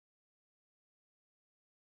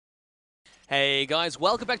Hey guys,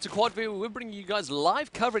 welcome back to Quad View. We're bringing you guys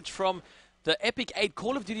live coverage from the Epic 8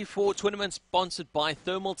 Call of Duty 4 tournament sponsored by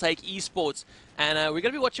Thermaltake eSports. And we're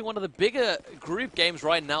going to be watching one of the bigger group games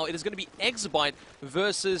right now. It is going to be Exabyte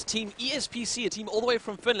versus Team ESPC, a team all the way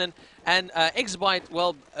from Finland. And Exabyte,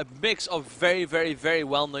 well, a mix of very, very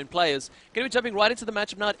well-known players. Going to be jumping right into the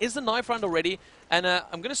matchup now. It is the knife round already. And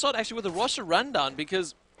I'm going to start actually with the roster rundown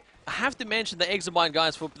because I have to mention the Exabyte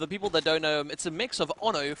guys. For the people that don't know, it's a mix of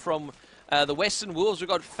Ono from the Western Wolves. We've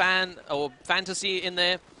got Fantasy in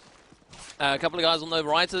there. A couple of guys on the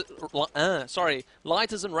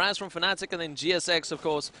Lighters and Raz from Fnatic, and then GSX, of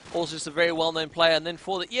course, also just a very well-known player. And then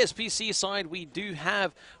for the ESPC side, we do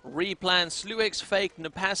have Replan, Sluix, Fake,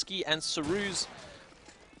 Napaski, and Saruz.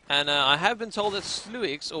 And I have been told that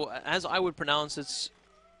Sluix, or as I would pronounce it,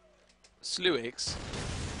 Sluix,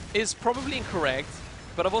 is probably incorrect,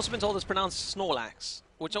 but I've also been told it's pronounced Snorlax,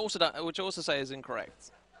 which I also say is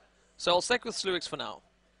incorrect. So I'll stick with Sluix for now.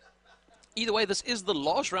 Either way, this is the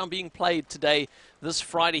last round being played today, this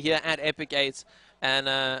Friday here at Epic 8. And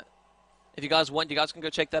if you guys want, you guys can go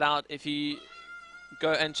check that out. If you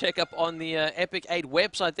go and check up on the Epic 8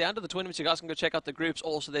 website there under the tournaments, you guys can go check out the groups.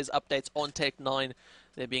 Also, there's updates on Tech 9.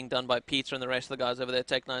 They're being done by Peter and the rest of the guys over there at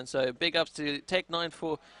Tech 9. So big ups to Tech 9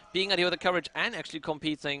 for being out here with the coverage and actually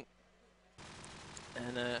competing.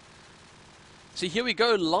 And so here we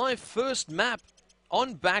go, live first map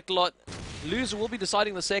on Backlot. Loser will be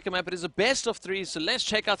deciding the second map. It is a best of three, so let's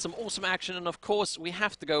check out some awesome action. And of course, we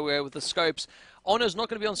have to go with the scopes. Honor's not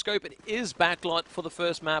going to be on scope. It is Backlot for the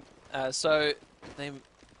first map. So they,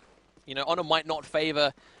 Honor might not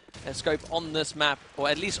favor a scope on this map, or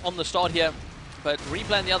at least on the start here. But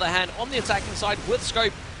Replay, on the other hand, on the attacking side with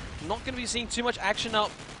scope, not going to be seeing too much action now.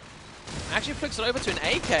 Actually flicks it over to an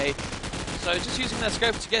AK. So just using that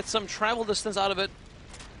scope to get some travel distance out of it.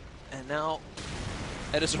 And now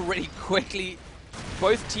it is already quickly,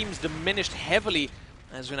 both teams diminished heavily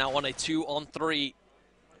as we're now on a 2-on-3.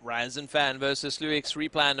 Raz and Fan versus Sluix,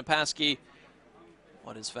 Replan, Napaski.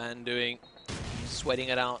 What is Fan doing? He's sweating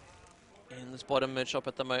it out in this bottom mid shop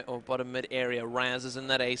at the bottom mid area. Raz is in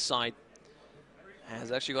that A side.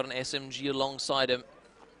 Has actually got an SMG alongside him.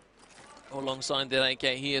 Alongside the AK,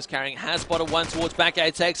 he is carrying. Has spotted one towards back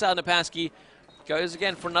A, takes out Napaski. Goes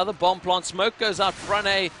again for another bomb plant. Smoke goes out front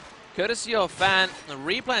A. Courtesy of Fan. The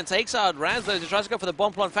Replan takes out Raz, though. He tries to go for the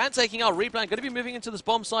bomb plant. Fan taking out Replan. Going to be moving into this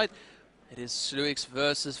bomb site. It is Sluix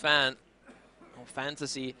versus Fan. Or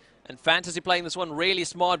Fantasy. And Fantasy playing this one really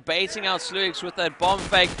smart. Baiting out Sluix with that bomb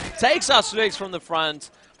fake. Takes out Sluix from the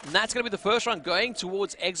front. And that's going to be the first round going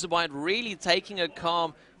towards Exabyte. Really taking it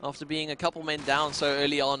calm after being a couple men down so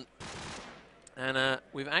early on. And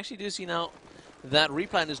we've actually do see now that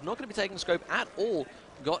Replan is not going to be taking scope at all.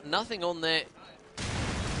 Got nothing on there.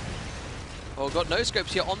 Oh, got no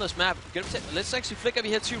scopes here on this map. Let's actually flick over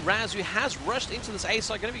here to Raz, who has rushed into this A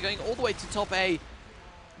side. Going to be going all the way to top A.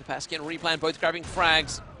 Napaski and Replan both grabbing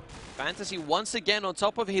frags. Fantasy once again on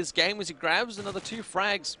top of his game as he grabs another 2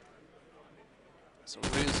 frags. So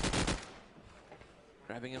Ruz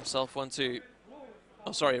grabbing himself 1-2.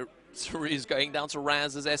 Oh, sorry. Ruz going down to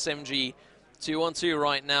Raz's SMG. 2-on-2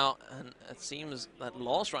 right now. And it seems that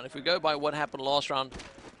last round, if we go by what happened last round,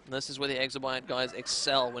 this is where the Exabyte guys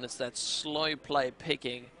excel, when it's that slow play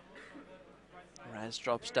picking. Raz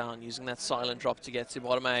drops down, using that silent drop to get to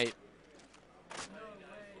bottom A.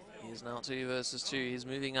 He is now 2 versus 2. He's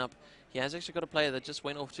moving up. He has actually got a player that just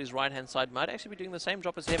went off to his right-hand side. Might actually be doing the same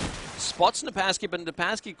drop as him. Spots Napaski, but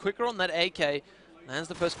Napaski quicker on that AK. Lands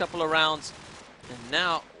the first couple of rounds. And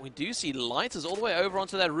now we do see Lighters all the way over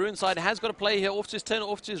onto that ruin side. Has got a play here off to his turn,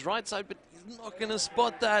 off to his right side, but he's not going to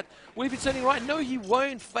spot that. Will he be turning right? No, he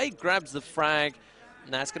won't. Fake grabs the frag.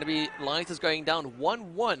 And that's going to be Lighters going down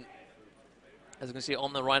 1-1. As you can see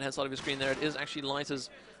on the right-hand side of your screen there, it is actually Lighters,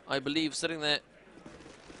 I believe, sitting there.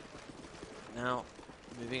 Now,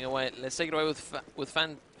 moving away. Let's take it away with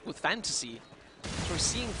Fantasy. From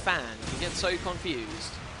seeing Fan, you get so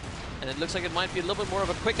confused. And it looks like it might be a little bit more of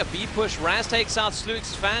a quicker B push. Raz takes out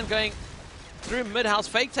Sluix. Fan going through mid-house.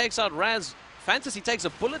 Fake takes out Raz. Fantasy takes a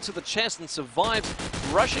bullet to the chest and survives,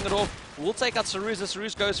 rushing it off. We'll take out Saruz.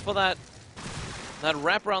 Saruz goes for that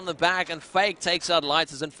wrap around the back, and Fake takes out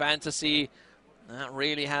Lighters and Fantasy. That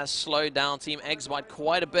really has slowed down Team Exabyte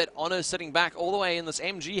quite a bit. Ono sitting back all the way in this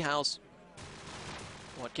MG house.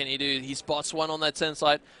 What can he do? He spots one on that 10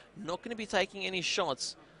 side. Not going to be taking any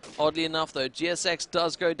shots. Oddly enough, though, GSX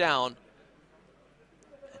does go down.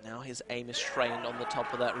 And now his aim is trained on the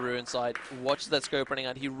top of that ruin side. Watch that scope running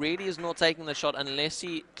out. He really is not taking the shot unless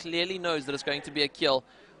he clearly knows that it's going to be a kill.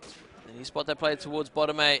 And he spot that player towards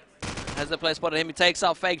bottom A. Has the player spotted him? He takes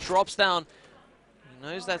out Fake, drops down.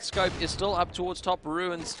 Knows that scope is still up towards top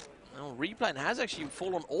ruins. Now, Replan has actually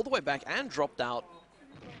fallen all the way back and dropped out.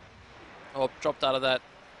 Oh, dropped out of that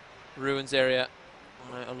ruins area.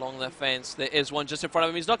 Along that fence. There is one just in front of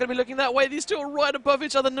him. He's not going to be looking that way. These two are right above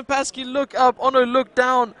each other. Napaski, look up. Ono, look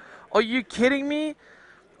down. Are you kidding me?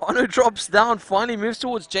 Ono drops down, finally moves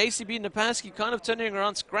towards JCB. Napaski kind of turning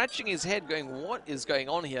around, scratching his head, going, what is going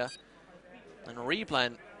on here? And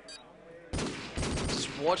Replan just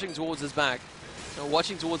watching towards his back.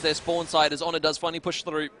 Watching towards their spawn side as Ono does finally push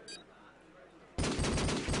through.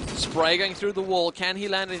 Spray going through the wall. Can he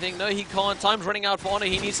land anything? No, he can't. Time's running out for Ono.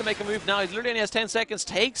 He needs to make a move now. He literally only has 10 seconds.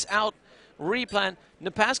 Takes out Replan.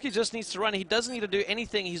 Napaski just needs to run. He doesn't need to do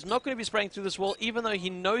anything. He's not going to be spraying through this wall, even though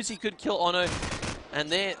he knows he could kill Ono. And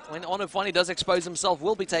there, when Ono finally does expose himself,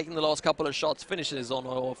 will be taking the last couple of shots. Finishes Ono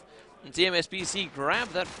off. And ESPC grab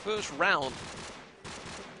that first round.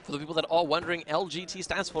 For the people that are wondering, LGT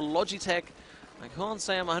stands for Logitech. I can't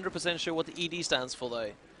say I'm 100% sure what the ED stands for,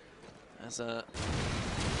 though. As a...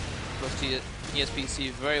 ESPC,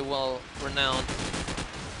 very well renowned.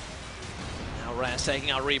 Now Raz taking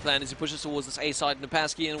out Replan as he pushes towards this A side.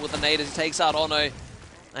 Napaski in with the nade as he takes out Ono.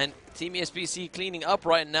 And Team ESPC cleaning up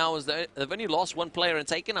right now as they've only lost one player and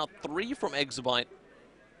taken out 3 from Exabyte.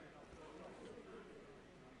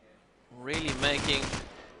 Really making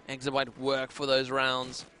Exabyte work for those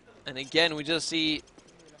rounds. And again, we just see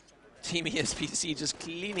Team ESPC just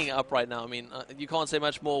cleaning up right now. I mean, you can't say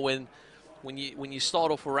much more when you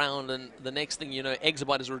start off a round and the next thing you know,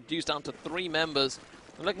 Exabyte is reduced down to 3 members.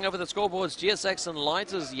 And looking over the scoreboards, GSX and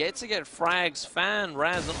Lighters yet to get frags. Fan,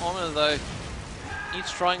 Raz, and Honor, though, each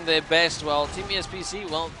trying their best. Well, Team ESPC,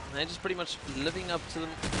 well, they're just pretty much living up to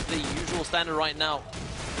the usual standard right now.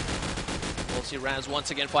 We'll see Raz once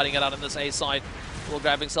again fighting it out on this A side. Will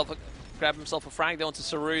grab himself a frag there onto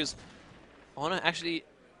Saruz. Honor actually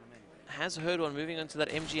has heard one moving into that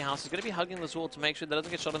MG house. He's going to be hugging this wall to make sure that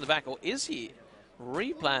doesn't get shot in the back. Or is he?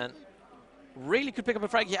 Replan really could pick up a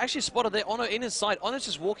frag. He actually spotted there Ono in his side. Ono's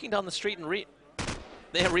just walking down the street and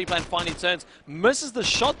there Replan finally turns. Misses the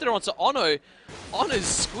shot there onto Ono. Ono's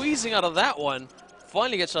squeezing out of that one.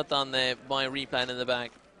 Finally gets shot down there by Replan in the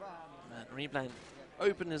back. Man, Replan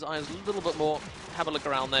opened his eyes a little bit more. Have a look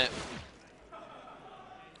around there.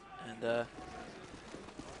 And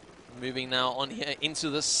moving now on here into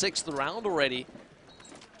the 6th round already.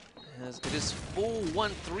 As it is 4-1,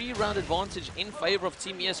 3-round advantage in favor of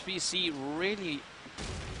Team ESPC. Really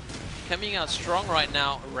coming out strong right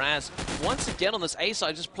now. Raz, once again on this A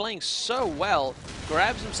side, just playing so well.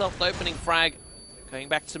 Grabs himself the opening frag. Going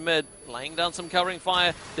back to mid, laying down some covering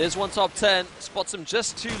fire. There's one top 10. Spots him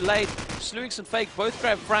just too late. Sluix and Fake both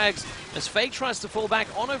grab frags. As Fake tries to fall back,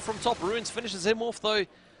 Ono from top ruins finishes him off though.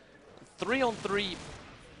 3-on-3.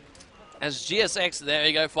 As GSX, there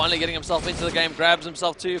you go, finally getting himself into the game, grabs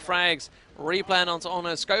himself 2 frags. Replan onto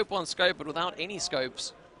Ono, scope on scope, but without any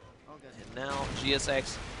scopes. And now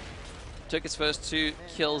GSX took his first 2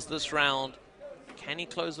 kills this round. Can he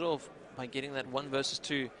close it off by getting that 1 versus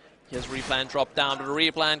 2? Here's Replan drop down, but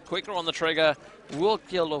Replan quicker on the trigger will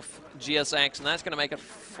kill off GSX, and that's going to make a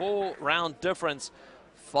 4-round difference.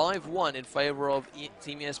 5-1 in favor of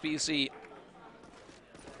Team ESPC.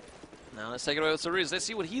 Now let's take it away with Saruz. Let's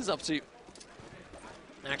see what he's up to.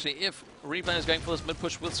 Actually, if Replan is going for this mid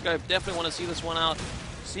push with scope, definitely want to see this one out.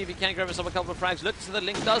 See if he can grab himself a couple of frags. Look to the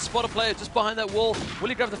link, does spot a player just behind that wall. Will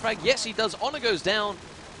he grab the frag? Yes, he does. Honor goes down.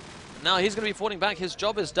 Now he's going to be falling back. His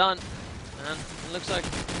job is done. And it looks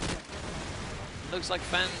like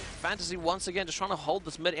Fantasy once again just trying to hold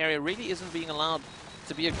this mid area. Really isn't being allowed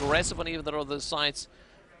to be aggressive on either of those sides.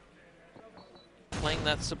 Playing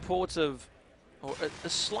that supportive, or a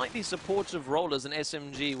slightly supportive role as an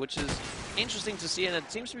SMG, which is interesting to see, and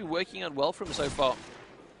it seems to be working out well for him so far.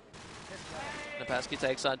 Napaski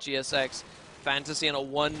takes out GSX. Fantasy in a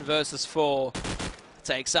 1 versus 4.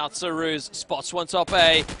 Takes out Saruz, spots one top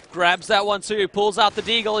A, grabs that one too, pulls out the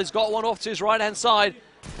deagle. He's got one off to his right-hand side.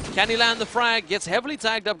 Can he land the frag? Gets heavily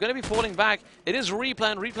tagged up, going to be falling back. It is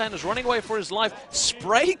Replan. Replan is running away for his life.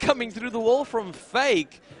 Spray coming through the wall from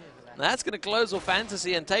Fake. That's going to close off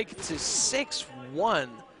Fantasy and take it to 6-1.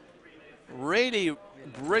 Really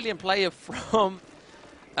brilliant player from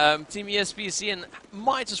Team ESPC, and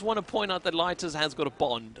might just want to point out that Lighters has got a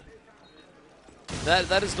bond.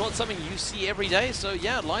 That is not something you see every day, so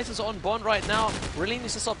yeah, Lighters on bond right now. Really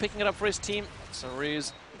needs to start picking it up for his team.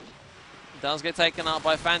 Saruz does get taken out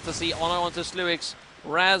by Fantasy. Ono onto Sluix.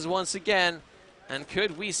 Raz once again. And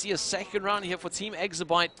could we see a second round here for Team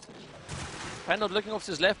Exabyte? Pandot looking off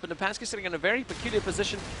to his left, but Napaski sitting in a very peculiar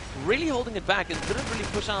position, really holding it back and didn't really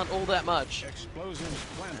push out all that much. And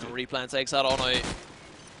Replan takes out Ono.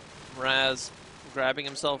 Raz grabbing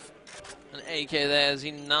himself an AK there as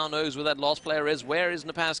he now knows where that last player is. Where is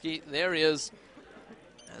Napaski? There he is.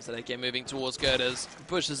 As that AK moving towards Girders.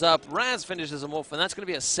 Pushes up. Raz finishes him off. And that's going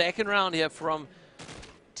to be a second round here from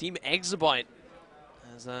Team Exabyte.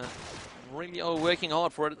 As really are working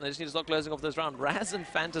hard for it. They just need to start closing off this round. Raz and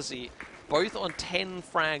Fantasy both on 10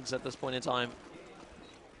 frags at this point in time.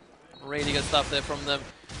 Really good stuff there from them.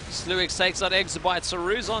 Sluix takes out Exabyte.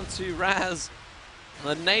 Saru's onto Raz.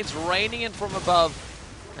 The nades raining in from above.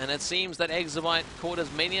 And it seems that Exabyte caught as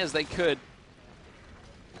many as they could.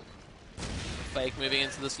 Fake moving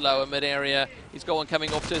into this lower mid area. He's got one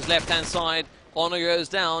coming off to his left-hand side. Honor goes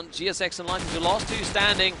down. GSX and Lighters, your last two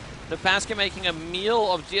standing. Napaski making a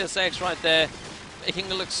meal of GSX right there. Making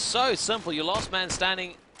it look so simple. Your last man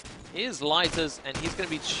standing is Lighters, and he's going to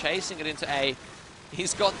be chasing it into A.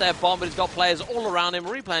 He's got that bomb, but he's got players all around him.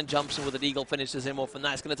 Replan jumps in with an eagle, finishes him off, and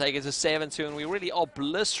that's going to take it to 7-2. And we really are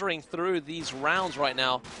blistering through these rounds right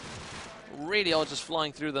now. Really are just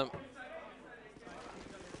flying through them.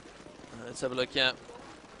 Let's have a look here.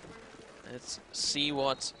 Let's see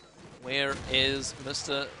where is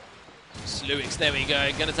Mr. Sluix? There we go.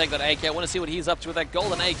 Going to take that AK. I want to see what he's up to with that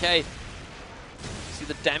golden AK. See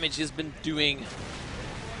the damage he's been doing.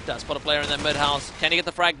 Does spot a player in that mid-house. Can he get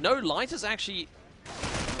the frag? No, Light is actually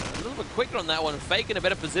a little bit quicker on that one. Fake in a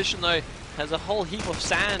better position, though. Has a whole heap of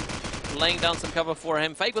sand laying down some cover for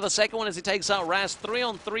him. Fake with a second one as he takes out Raz.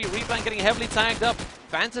 3-on-3. Replan getting heavily tagged up.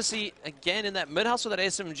 Fantasy, again, in that mid-house with that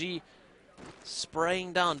SMG.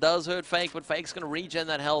 Spraying down. Does hurt Fake, but Fake's going to regen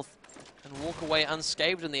that health and walk away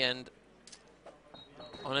unscathed in the end.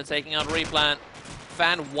 Honor taking out Replan.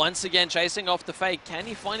 Fan once again chasing off the Fake. Can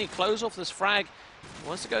he finally close off this frag? He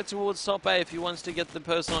wants to go towards top A if he wants to get the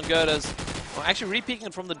person on girders. Well, actually re-peeking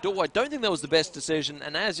it from the door. I don't think that was the best decision.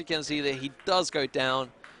 And as you can see there, he does go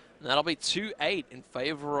down. And that'll be 2-8 in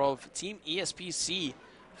favor of Team ESPC.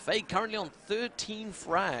 Fake currently on 13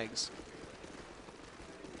 frags.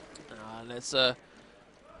 Let's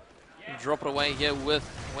drop it away here with,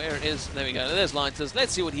 where is, there we go, there's Lighters.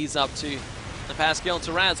 Let's see what he's up to. Napaski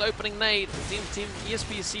onto Raz, opening nade. Team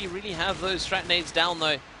ESPC really have those strat nades down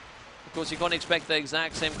though. Of course, you can't expect the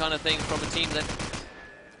exact same kind of thing from a team that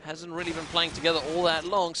hasn't really been playing together all that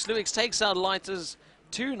long. Sluix takes out Lighters.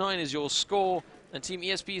 2-9 is your score. And Team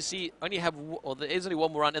ESPC only have, or there is only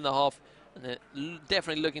one more round in the half. And they're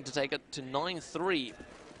definitely looking to take it to 9-3.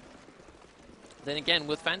 Then again,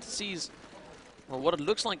 with Fantasy's, well, what it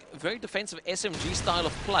looks like, a very defensive SMG style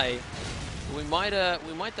of play, we might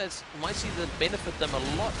see that benefit them a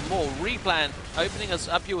lot more. Replan opening us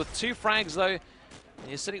up here with 2 frags though. And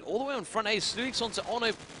he's sitting all the way on front A. Sluix onto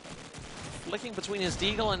Ono, flicking between his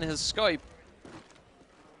deagle and his scope.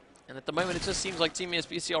 And at the moment, it just seems like Team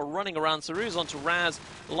ESPC are running around. Saru's onto Raz.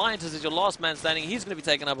 Lions is your last man standing. He's going to be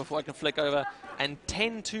taken out before I can flick over. And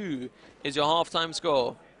 10-2 is your halftime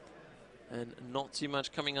score. And not too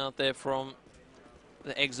much coming out there from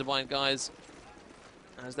the Exabyte guys,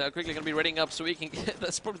 as they're quickly going to be readying up so we can get,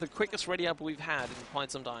 that's probably the quickest ready up we've had in quite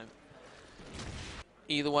some time.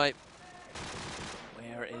 Either way,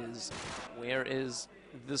 where is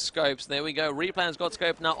the scopes? There we go. Replan's got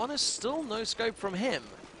scope. Now, honest, still no scope from him,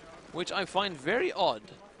 which I find very odd.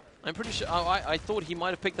 I'm pretty sure, I thought he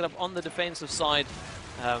might have picked it up on the defensive side,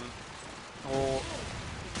 or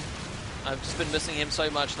I've just been missing him so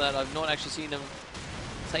much that I've not actually seen him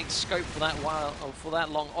take scope for that while, or for that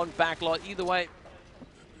long on backlot. Either way,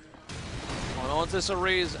 on to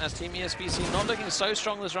Saruz as Team ESPC not looking so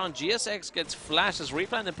strong this round. GSX gets flashed as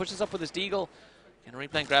Replan then pushes up with his deagle. Can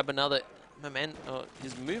Replan grab another?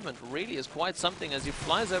 His movement really is quite something as he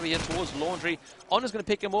flies over here towards Laundry. Honor's going to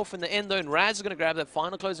pick him off in the end though, and Raz is going to grab that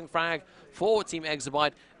final closing frag for Team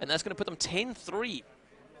Exabyte, and that's going to put them 10-3.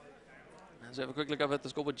 Let's have a quick look over at the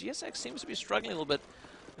scoreboard. GSX seems to be struggling a little bit.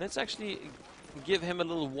 Let's actually give him a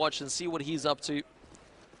little watch and see what he's up to.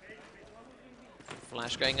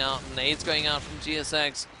 Flash going out, nades going out from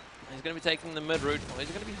GSX. He's going to be taking the mid route, or he's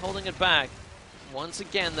going to be holding it back. Once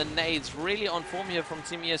again, the nades really on form here from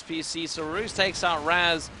Team ESPC. Saruz takes out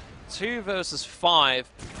Raz, 2 versus 5,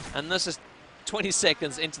 and this is 20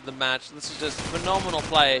 seconds into the match. This is just phenomenal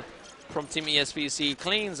play from Team ESPC.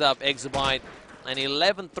 Cleans up Exabyte, and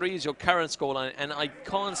 11-3 is your current scoreline, and I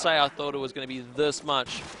can't say I thought it was going to be this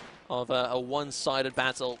much of a one-sided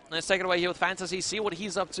battle. Let's take it away here with Fantasy, see what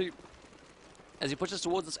he's up to as he pushes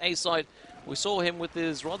towards this A side. We saw him with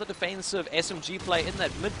his rather defensive SMG play in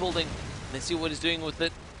that mid-building. Let's see what he's doing with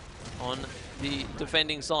it on the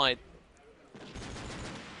defending side.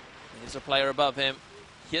 Here's a player above him.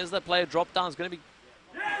 Here's that player drop down. He's going to be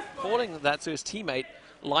calling that to his teammate.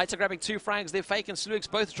 Lights are grabbing 2 frags. They're Fake and Sluix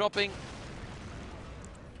both dropping.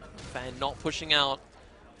 Fan not pushing out.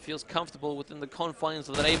 Feels comfortable within the confines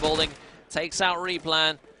of that A building. Takes out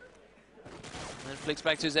Replan. And then flicks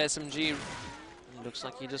back to his SMG. Looks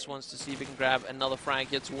like he just wants to see if he can grab another frag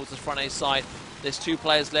here towards his front A site. There's 2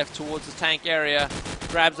 players left towards the tank area.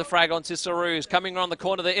 Grabs the frag onto Saruz. Coming around the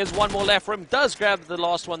corner, there is one more left for him. Does grab the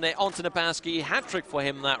last one there onto Napaski. Hat-trick for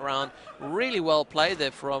him that round. Really well played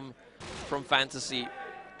there from Fantasy.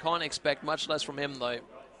 Can't expect much less from him, though. And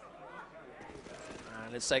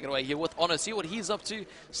let's take it away here with Honor. See what he's up to.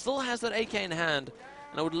 Still has that AK in hand.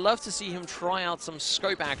 And I would love to see him try out some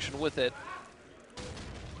scope action with it.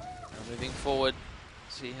 Now moving forward.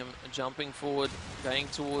 See him jumping forward, going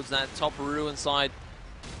towards that top ruin side.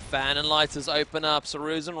 Fan and Lighters open up.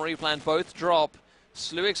 Saruz and Replan both drop.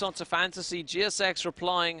 Sluix onto Fantasy. GSX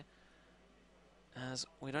replying. As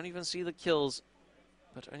we don't even see the kills,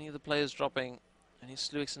 but only the players dropping. Only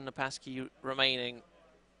Sluix and Napaski remaining.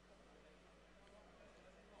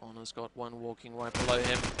 Honor's got one walking right below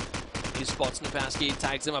him. He spots Napaski,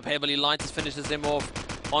 tags him up heavily. Lighters finishes him off.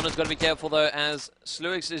 Honor's got to be careful though, as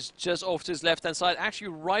Sluix is just off to his left-hand side, actually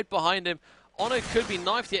right behind him. Honor could be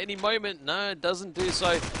knifed at any moment. No, it doesn't do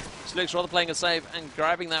so. Sluix rather playing it safe and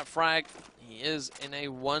grabbing that frag. He is in a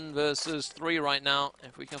 1 versus 3 right now.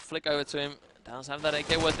 If we can flick over to him, does have that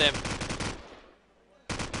AK with him.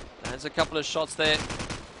 There's a couple of shots there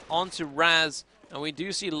onto Raz, and we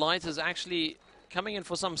do see Lighters actually coming in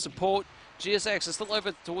for some support. GSX is still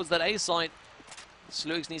over towards that A site.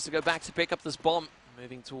 Sluix needs to go back to pick up this bomb.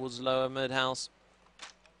 Moving towards lower mid-house.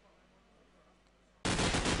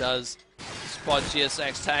 He does spot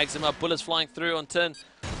GSX, tags him up, bullets flying through on Tin.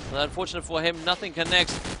 But unfortunate for him, nothing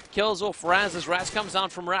connects. Kills off Raz as Raz comes down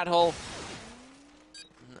from Rat Hole.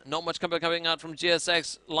 Not much coming out from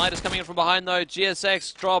GSX. Light is coming in from behind though.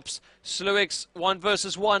 GSX drops. Sluix 1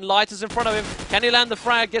 versus 1. Light is in front of him. Can he land the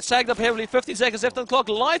frag? Gets tagged up heavily. 50 seconds left on the clock.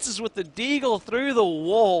 Light is with the deagle through the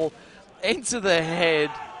wall into the head.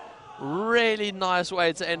 Really nice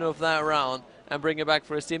way to end off that round and bring it back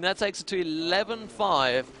for his team. That takes it to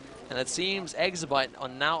 11-5. And it seems Exabyte are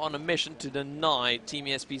now on a mission to deny Team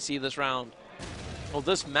ESPC this round. Or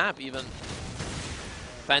this map even.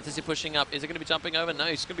 Fantasy pushing up. Is it going to be jumping over? No,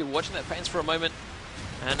 he's going to be watching that fence for a moment.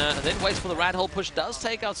 And then waits for the rat hole push. Does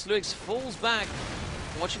take out Sluix. Falls back.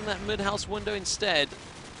 Watching that mid-house window instead.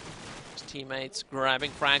 His teammates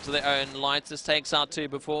grabbing frags of their own. Lighters takes out 2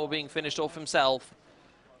 before being finished off himself.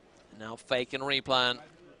 Now Fake and Replan.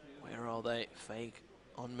 Where are they? Fake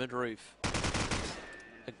on mid-roof.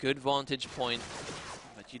 A good vantage point.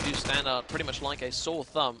 But you do stand out pretty much like a sore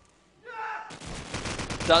thumb.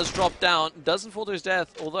 Does drop down. Doesn't fall to his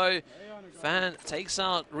death. Although Fan takes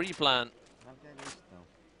out Replan.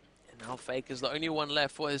 And now Fake is the only one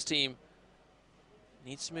left for his team.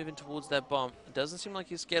 Needs to move in towards that bomb. It doesn't seem like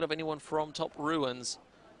he's scared of anyone from top ruins.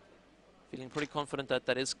 Feeling pretty confident that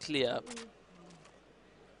that is clear.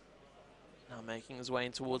 Now making his way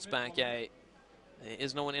in towards back A. There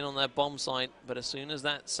is no one in on that bomb site, but as soon as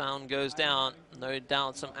that sound goes down, no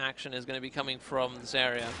doubt some action is going to be coming from this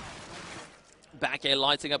area. Back A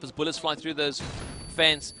lighting up as bullets fly through those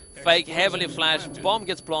fence. Fake heavily flashed. Bomb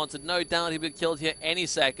gets planted. No doubt he'll be killed here any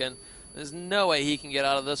second. There's no way he can get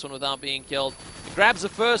out of this one without being killed. He grabs the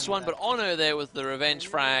first one, but Ono there with the revenge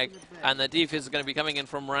frag. And the defense is going to be coming in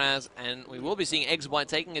from Raz. And we will be seeing Exabyte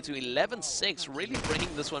taking it to 11-6, really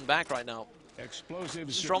bringing this one back right now.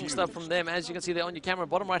 Explosive Strong stuff from them. As you can see there on your camera,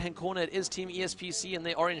 bottom right-hand corner, it is Team ESPC in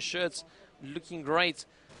their orange shirts. Looking great.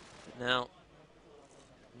 Now,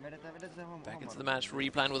 back into the match.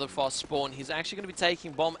 Replan with a fast spawn. He's actually going to be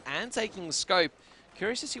taking bomb and taking the scope.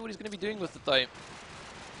 Curious to see what he's going to be doing with it, though.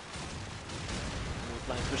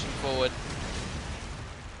 Replan pushing forward.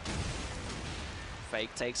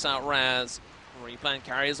 Fake takes out Raz. Replan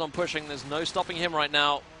carries on pushing. There's no stopping him right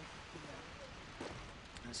now.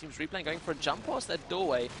 It seems Replan going for a jump past that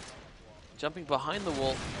doorway. Jumping behind the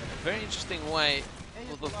wall. A very interesting way.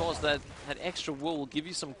 With, of course, that extra wall will give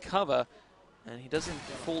you some cover. And he doesn't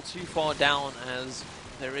fall too far down as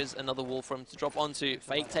there is another wall for him to drop onto.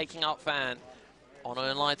 Fake taking out Fan. Ono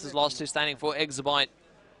and Lighters last 2 standing for Exabyte.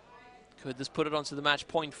 Could this put it onto the match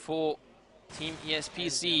point for Team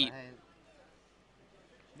ESPC?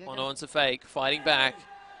 Ono onto Fake, fighting back.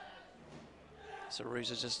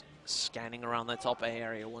 Saruz is just scanning around that top A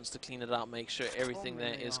area, wants to clean it up, make sure everything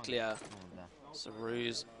there is clear.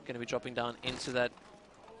 Saruz going to be dropping down into that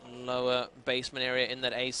lower basement area in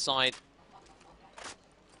that A site.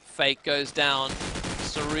 Fake goes down.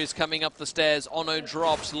 Saruz coming up the stairs. Ono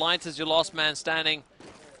drops. Light is your last man standing.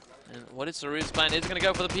 And what is Saruz's plan? Is he going to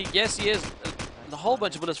go for the peek? Yes, he is. A whole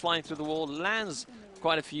bunch of bullets flying through the wall. Lands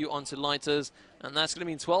quite a few onto Lighters, and that's going to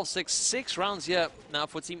mean 12-6, 6 rounds here now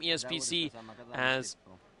for Team ESPC, as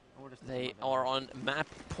they are on map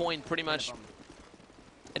point pretty much.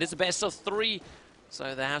 It is a best of 3,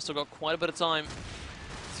 so they have still got quite a bit of time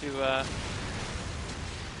to...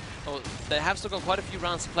 they have still got quite a few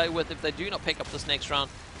rounds to play with if they do not pick up this next round,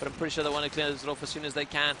 but I'm pretty sure they want to clear this off as soon as they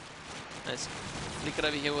can. Let's flick it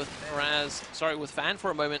over here with with Fan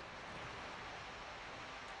for a moment.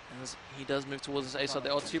 As he does move towards his A side,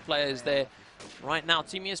 there are 2 players there. Right now,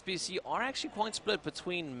 Team ESPC are actually quite split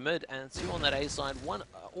between mid and 2 on that A side, 1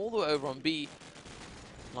 all the way over on B.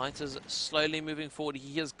 Lighters slowly moving forward.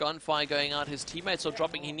 He hears gunfire going out. His teammates are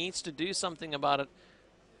dropping. He needs to do something about it.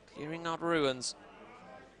 Clearing out ruins.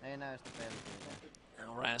 Now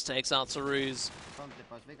Raz takes out Saruz.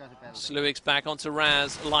 Sluix back onto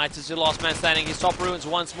Raz. Lighters your last man standing. He's top ruins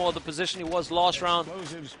once more. The position he was last round.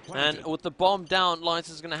 And with the bomb down,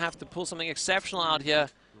 Lighters is going to have to pull something exceptional out here.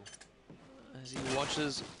 As he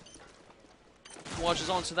watches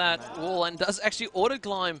onto that wall and does actually auto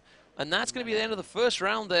climb. And that's going to be the end of the first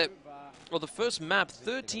round there, or the first map,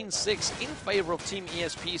 13-6 in favor of Team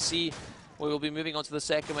ESPC. We will be moving on to the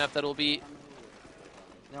second map. That will be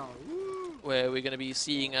where we're going to be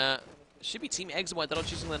seeing, should be Team Exabyte that are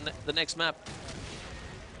choosing the next map.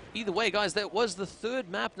 Either way, guys, that was the 3rd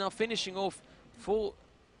map now finishing off for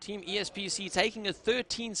Team ESPC, taking a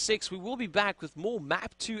 13-6. We will be back with more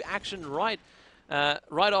map 2 action right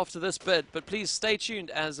after this bit, but please stay tuned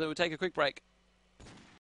as we take a quick break.